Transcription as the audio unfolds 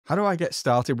How do I get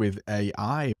started with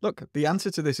AI? Look, the answer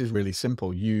to this is really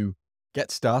simple. You get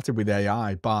started with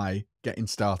AI by getting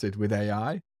started with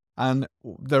AI. And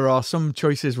there are some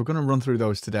choices. We're going to run through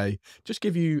those today. Just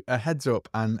give you a heads up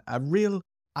and a real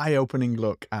eye opening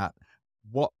look at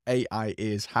what AI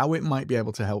is, how it might be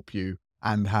able to help you,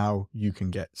 and how you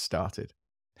can get started.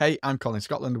 Hey, I'm Colin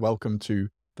Scotland. Welcome to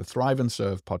the Thrive and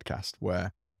Serve podcast,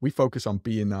 where we focus on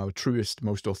being our truest,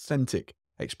 most authentic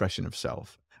expression of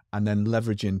self, and then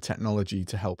leveraging technology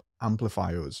to help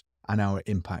amplify us and our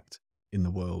impact in the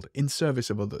world in service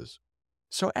of others.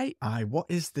 So AI, what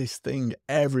is this thing?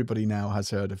 Everybody now has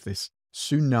heard of this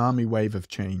tsunami wave of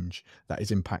change that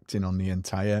is impacting on the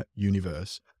entire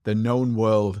universe, the known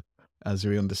world as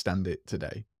we understand it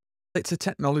today. It's a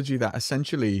technology that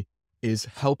essentially is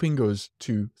helping us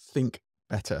to think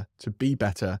better, to be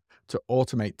better, to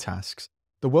automate tasks.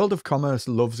 The world of commerce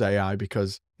loves AI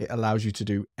because it allows you to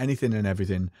do anything and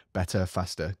everything better,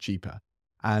 faster, cheaper.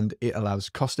 And it allows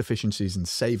cost efficiencies and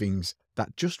savings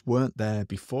that just weren't there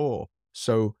before.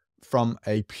 So from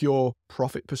a pure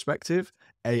profit perspective,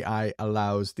 AI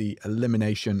allows the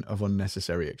elimination of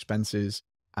unnecessary expenses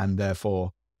and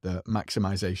therefore the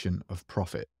maximization of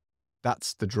profit.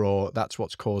 That's the draw. That's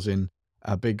what's causing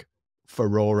a big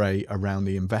furore around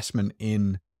the investment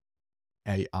in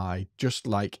AI, just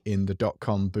like in the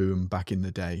dot-com boom back in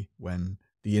the day when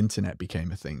the internet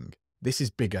became a thing. This is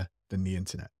bigger than the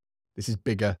internet. This is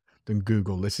bigger than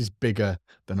Google. This is bigger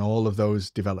than all of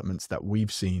those developments that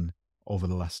we've seen over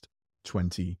the last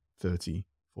 20, 30,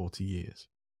 40 years.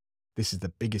 This is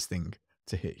the biggest thing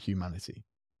to hit humanity.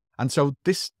 And so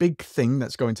this big thing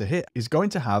that's going to hit is going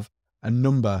to have a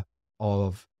number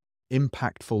of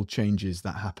impactful changes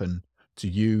that happen to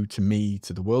you, to me,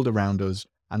 to the world around us,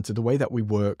 and to the way that we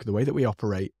work, the way that we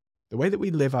operate, the way that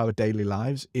we live our daily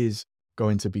lives is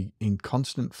going to be in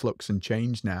constant flux and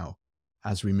change now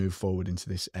as we move forward into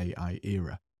this AI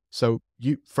era. So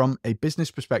from a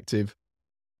business perspective,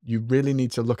 you really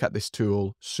need to look at this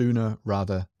tool sooner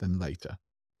rather than later.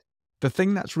 The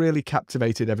thing that's really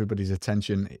captivated everybody's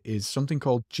attention is something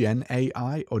called Gen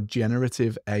AI or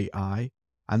generative AI.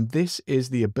 And this is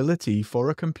the ability for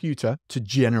a computer to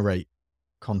generate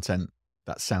content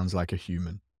that sounds like a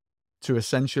human, to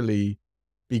essentially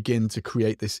begin to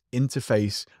create this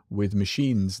interface with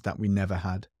machines that we never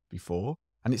had before.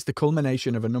 And it's the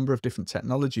culmination of a number of different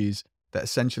technologies that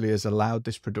essentially has allowed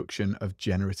this production of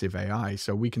generative AI.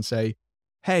 So we can say,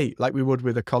 hey, like we would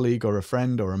with a colleague or a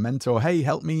friend or a mentor, hey,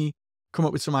 help me come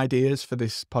up with some ideas for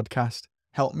this podcast.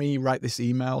 Help me write this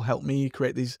email. Help me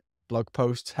create these blog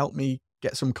posts. Help me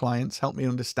get some clients. Help me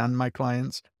understand my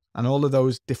clients. And all of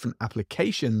those different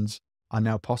applications are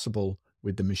now possible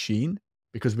with the machine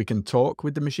because we can talk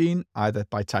with the machine either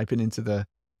by typing into the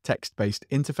text-based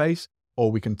interface,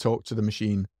 or we can talk to the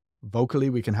machine vocally.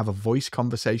 We can have a voice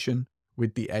conversation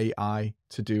with the AI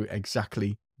to do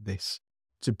exactly this,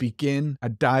 to begin a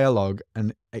dialogue,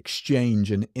 an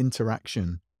exchange, an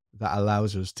interaction that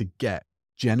allows us to get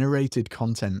generated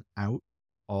content out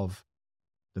of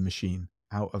the machine,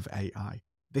 out of AI.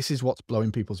 This is what's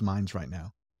blowing people's minds right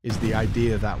now, is the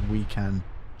idea that we can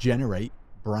generate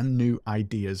brand new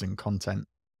ideas and content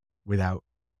without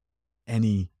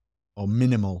any or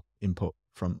minimal input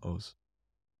from us.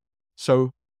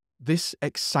 So this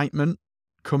excitement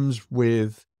comes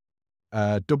with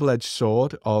a double-edged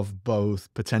sword of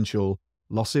both potential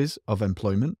losses of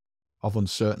employment, of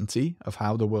uncertainty of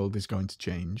how the world is going to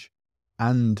change,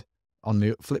 and on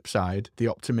the flip side, the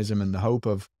optimism and the hope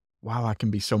of, wow, I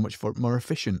can be so much more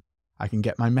efficient. I can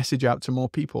get my message out to more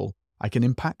people. I can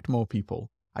impact more people.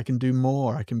 I can do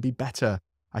more. I can be better.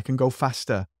 I can go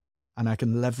faster. And I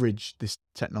can leverage this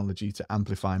technology to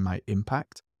amplify my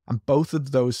impact. And both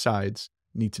of those sides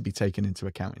need to be taken into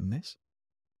account in this.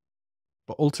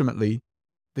 But ultimately,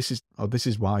 this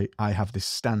is why I have this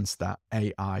stance that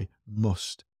AI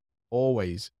must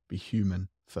always be human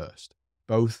first,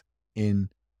 both in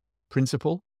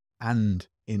principle and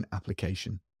in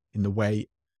application, in the way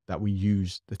that we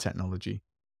use the technology.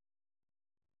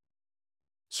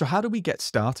 So how do we get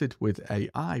started with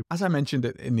AI? As I mentioned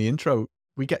in the intro,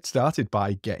 we get started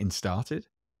by getting started.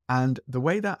 And the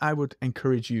way that I would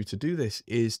encourage you to do this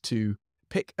is to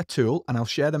pick a tool, and I'll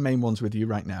share the main ones with you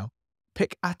right now.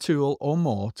 Pick a tool or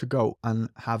more to go and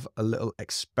have a little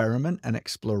experiment and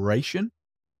exploration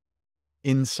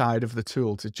inside of the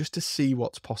tool just to see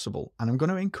what's possible. And I'm going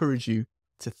to encourage you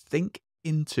to think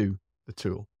into the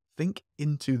tool. Think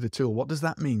into the tool. What does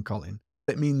that mean, Colin?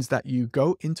 It means that you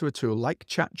go into a tool like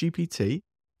ChatGPT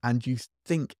and you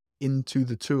think into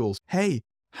the tools. Hey,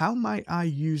 how might I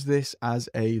use this as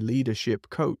a leadership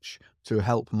coach to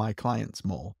help my clients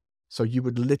more? So you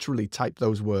would literally type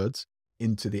those words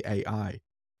into the AI.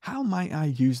 How might I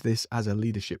use this as a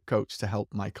leadership coach to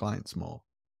help my clients more?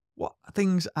 What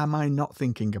things am I not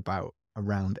thinking about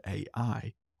around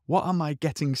AI? What are my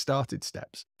getting started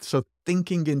steps? So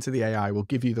thinking into the AI will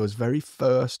give you those very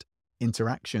first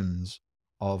interactions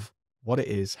of what it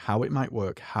is, how it might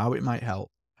work, how it might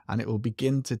help, and it will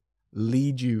begin to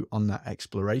lead you on that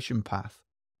exploration path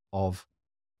of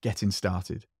getting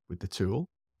started with the tool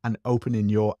and opening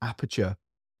your aperture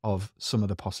of some of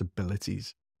the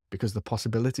possibilities, because the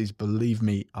possibilities, believe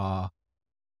me, are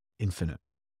infinite,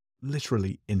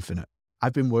 literally infinite.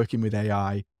 I've been working with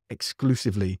AI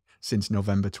exclusively since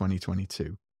November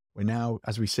 2022. We're now,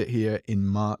 as we sit here in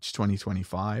March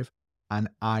 2025, and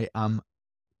I am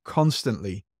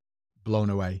constantly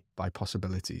blown away by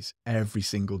possibilities every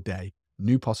single day.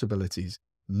 New possibilities,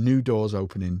 new doors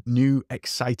opening, new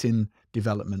exciting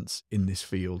developments in this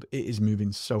field. It is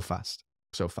moving so fast,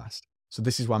 so fast. So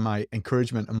this is why my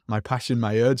encouragement and my passion,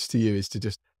 my urge to you is to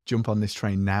just jump on this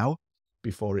train now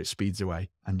before it speeds away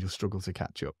and you'll struggle to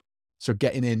catch up. So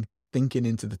getting in, thinking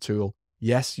into the tool.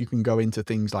 Yes, you can go into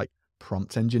things like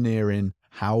prompt engineering,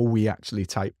 how we actually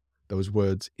type those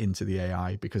words into the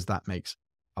AI, because that makes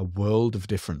a world of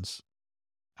difference.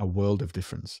 A world of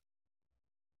difference.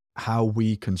 How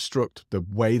we construct the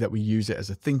way that we use it as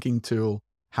a thinking tool,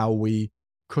 how we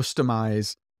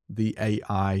customize the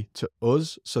AI to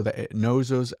us so that it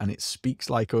knows us and it speaks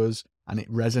like us and it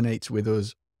resonates with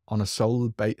us on a soul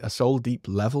deep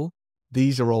level.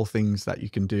 These are all things that you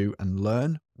can do and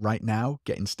learn right now,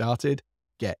 getting started.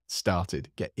 Get started,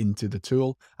 get into the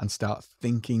tool and start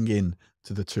thinking in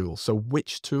to the tool. So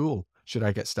which tool should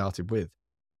I get started with?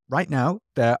 Right now,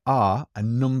 there are a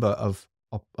number of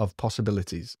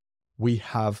possibilities. We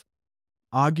have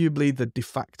arguably the de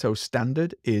facto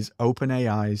standard is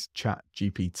OpenAI's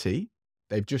ChatGPT.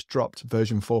 They've just dropped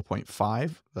version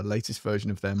 4.5, the latest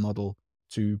version of their model,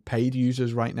 to paid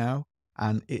users right now.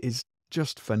 And it is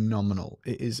just phenomenal.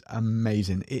 It is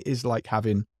amazing. It is like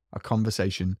having a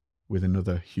conversation with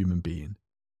another human being,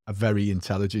 a very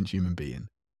intelligent human being.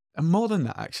 And more than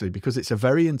that, actually, because it's a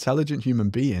very intelligent human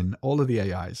being, all of the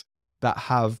AIs that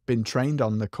have been trained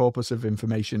on the corpus of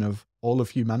information of all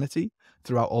of humanity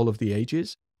throughout all of the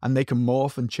ages, and they can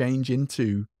morph and change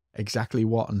into exactly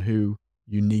what and who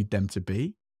you need them to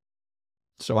be.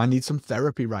 So I need some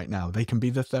therapy right now. They can be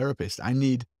the therapist. I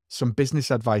need some business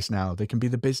advice now. They can be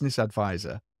the business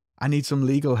advisor. I need some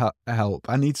legal help.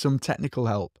 I need some technical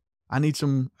help. I need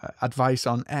some advice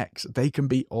on X. They can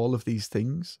be all of these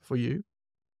things for you.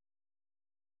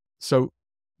 So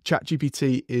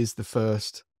ChatGPT is the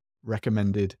first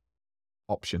recommended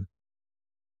option.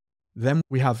 Then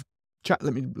we have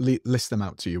let me list them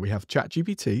out to you. We have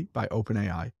ChatGPT by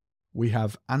OpenAI. We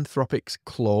have Anthropic's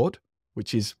Claude,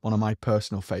 which is one of my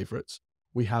personal favorites.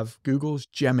 We have Google's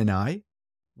Gemini.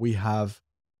 We have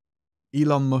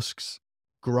Elon Musk's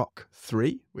Grok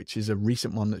 3, which is a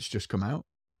recent one that's just come out.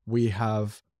 We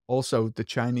have also the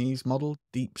Chinese model,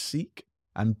 DeepSeek.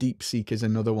 And DeepSeek is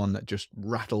another one that just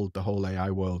rattled the whole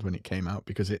AI world when it came out,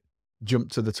 because it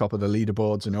jumped to the top of the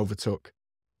leaderboards and overtook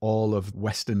all of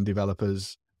Western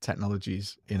developers'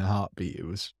 technologies in a heartbeat. It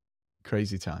was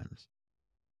crazy times.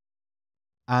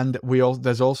 And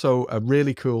there's also a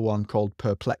really cool one called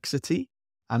Perplexity.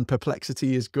 And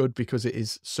Perplexity is good because it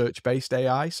is search-based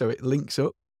AI. So it links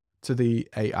up to the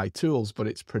AI tools, but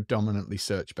it's predominantly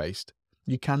search-based.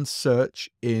 You can search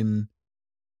in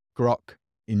Grok,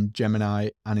 in Gemini,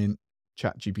 and in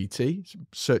ChatGPT,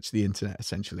 search the internet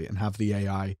essentially, and have the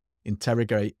AI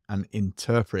interrogate and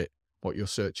interpret what you're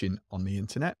searching on the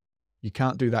internet. You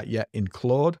can't do that yet in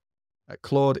Claude.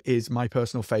 Claude is my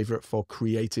personal favorite for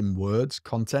creating words,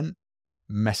 content,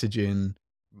 messaging.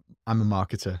 I'm a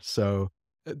marketer, so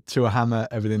to a hammer,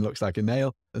 everything looks like a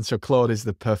nail. And so Claude is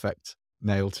the perfect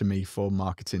nail to me for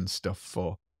marketing stuff,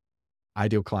 for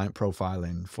ideal client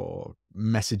profiling, for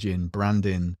messaging,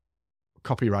 branding,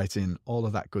 copywriting, all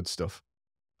of that good stuff.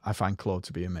 I find Claude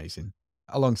to be amazing,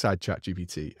 alongside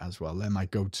ChatGPT as well. They're my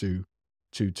go-to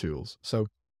two tools. So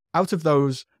out of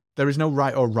those, there is no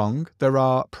right or wrong. There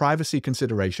are privacy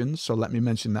considerations. So let me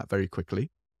mention that very quickly.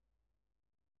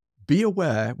 Be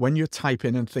aware when you're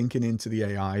typing and thinking into the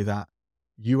AI that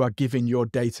you are giving your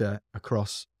data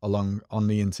across along on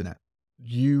the internet.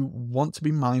 You want to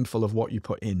be mindful of what you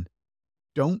put in.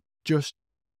 Don't just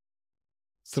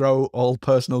throw all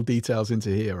personal details into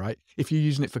here, right? If you're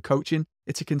using it for coaching,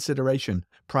 it's a consideration.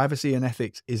 Privacy and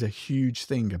ethics is a huge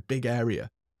thing, a big area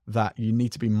that you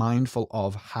need to be mindful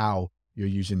of how you're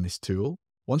using this tool.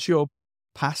 Once you're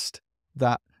past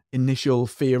that initial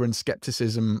fear and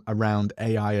skepticism around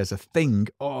AI as a thing,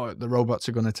 oh, the robots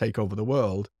are going to take over the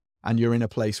world, and you're in a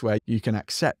place where you can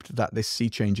accept that this sea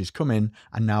change is coming,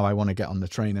 and now I want to get on the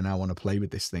train and I want to play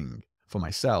with this thing for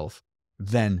myself,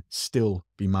 then still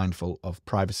be mindful of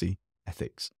privacy,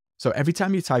 ethics. So every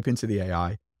time you type into the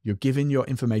AI, you're giving your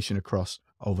information across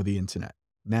over the internet.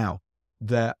 Now,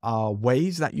 there are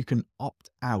ways that you can opt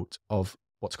out of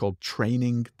what's called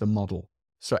training the model.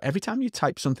 So every time you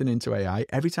type something into AI,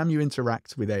 every time you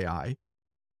interact with AI,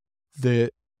 the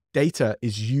data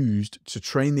is used to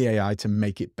train the AI to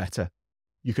make it better.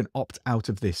 You can opt out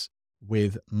of this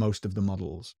with most of the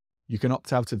models. You can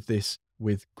opt out of this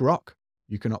with Grok.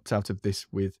 You can opt out of this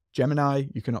with Gemini.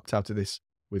 You can opt out of this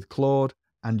with Claude,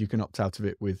 and you can opt out of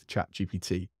it with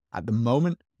ChatGPT. At the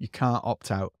moment, you can't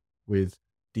opt out with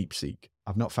DeepSeek.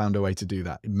 I've not found a way to do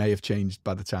that. It may have changed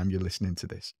by the time you're listening to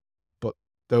this. But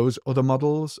those other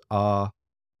models are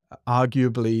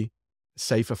arguably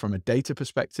safer from a data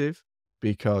perspective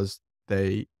because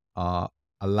they are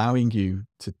allowing you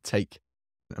to take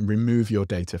and remove your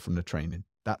data from the training.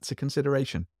 That's a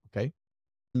consideration, okay?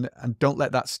 And don't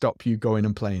let that stop you going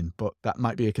and playing, but that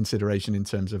might be a consideration in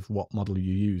terms of what model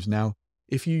you use. Now,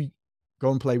 if you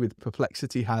go and play with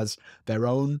Perplexity, has their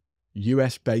own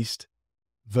US-based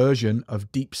version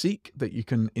of DeepSeek that you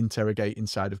can interrogate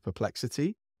inside of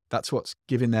Perplexity. That's what's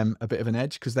giving them a bit of an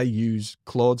edge because they use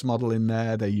Claude's model in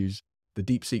there. They use the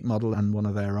DeepSeek model and one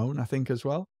of their own, I think, as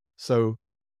well. So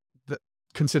the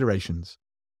considerations.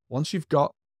 Once you've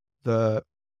got a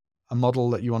model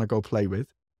that you want to go play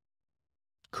with,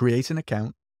 create an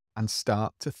account and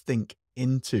start to think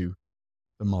into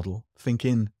the model, think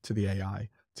into the AI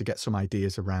to get some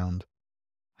ideas around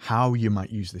how you might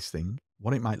use this thing,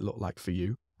 what it might look like for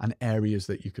you, and areas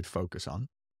that you could focus on.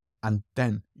 And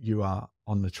then you are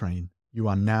on the train. You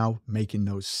are now making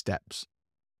those steps.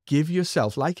 Give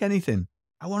yourself, like anything,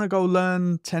 I want to go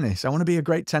learn tennis. I want to be a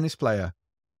great tennis player.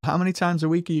 How many times a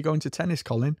week are you going to tennis,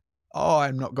 Colin? Oh,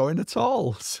 I'm not going at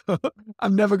all. So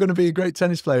I'm never going to be a great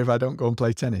tennis player if I don't go and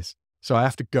play tennis. So I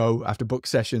have to go, I have to book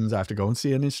sessions, I have to go and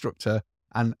see an instructor,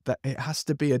 and that it has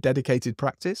to be a dedicated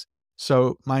practice.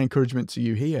 So my encouragement to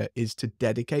you here is to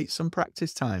dedicate some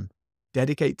practice time.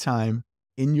 Dedicate time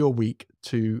in your week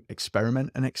to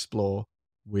experiment and explore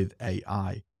with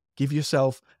AI. Give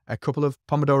yourself a couple of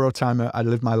Pomodoro timer. I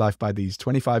live my life by these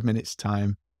 25 minutes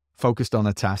time focused on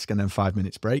a task and then 5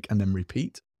 minutes break and then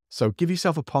repeat. So give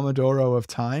yourself a Pomodoro of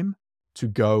time to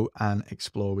go and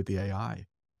explore with the AI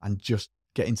and just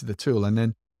get into the tool. And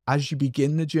then as you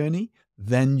begin the journey,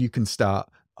 then you can start,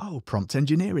 oh, prompt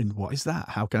engineering. What is that?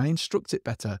 How can I instruct it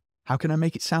better? How can I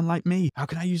make it sound like me? How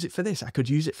can I use it for this? I could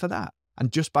use it for that.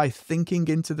 And just by thinking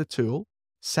into the tool,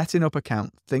 setting up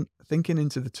account, thinking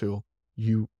into the tool,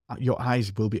 your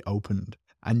eyes will be opened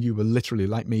and you will literally,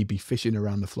 like me, be fishing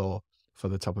around the floor for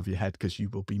the top of your head because you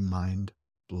will be mind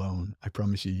blown. I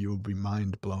promise you, you will be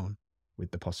mind blown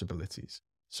with the possibilities.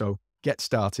 So get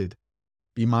started,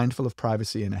 be mindful of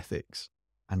privacy and ethics,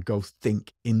 and go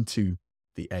think into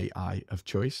the AI of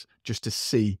choice just to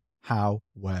see how,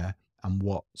 where, and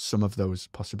what some of those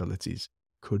possibilities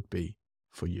could be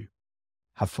for you.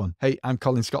 Have fun. Hey, I'm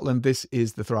Colin Scotland. This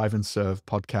is the Thrive and Serve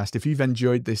podcast. If you've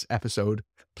enjoyed this episode,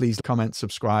 please comment,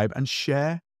 subscribe, and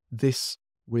share this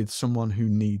with someone who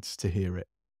needs to hear it.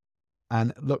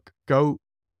 And look, go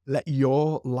let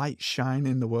your light shine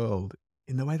in the world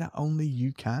in the way that only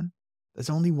you can. There's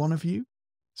only one of you.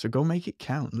 So go make it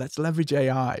count. Let's leverage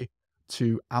AI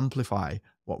to amplify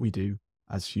what we do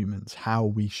as humans, how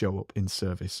we show up in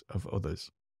service of others.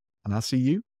 And I'll see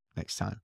you next time.